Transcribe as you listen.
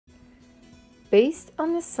Based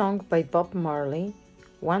on a song by Bob Marley,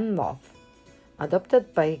 One Love,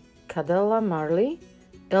 adapted by Cedella Marley,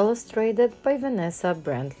 illustrated by Vanessa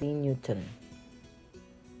Brantley Newton.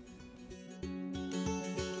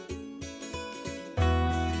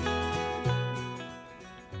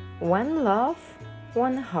 One love,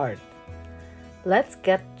 one heart. Let's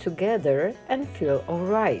get together and feel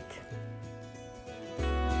alright.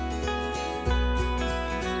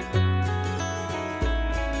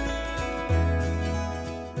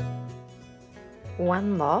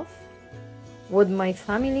 One love, what my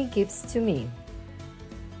family gives to me.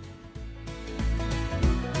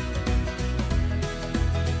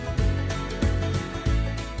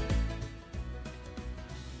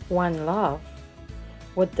 One love,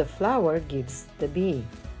 what the flower gives the bee.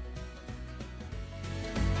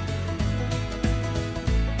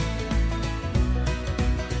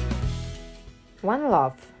 One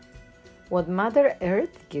love, what Mother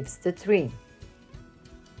Earth gives the tree.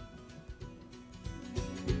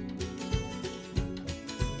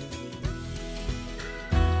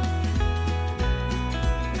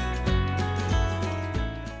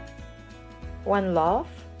 One love,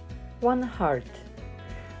 one heart.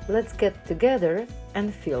 Let's get together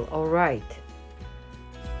and feel alright.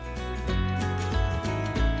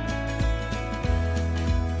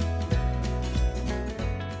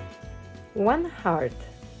 One heart.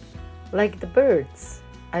 Like the birds,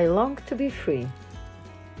 I long to be free.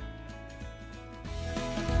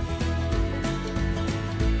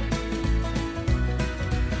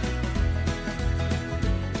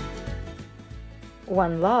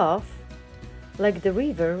 One love. Like the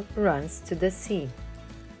river runs to the sea.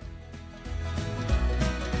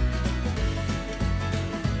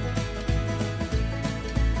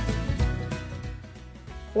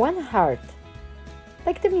 One heart,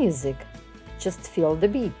 like the music, just feel the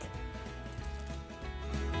beat.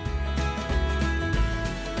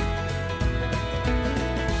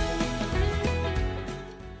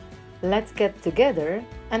 Let's get together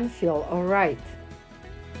and feel alright.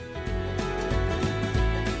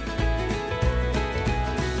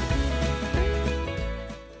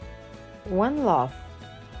 One love,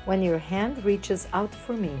 when your hand reaches out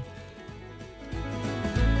for me.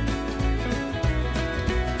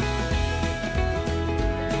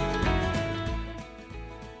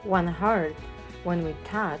 One heart, when we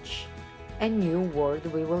touch, a new world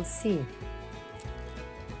we will see.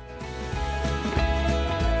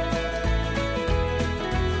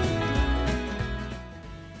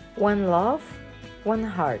 One love, one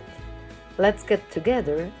heart. Let's get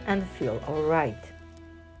together and feel alright.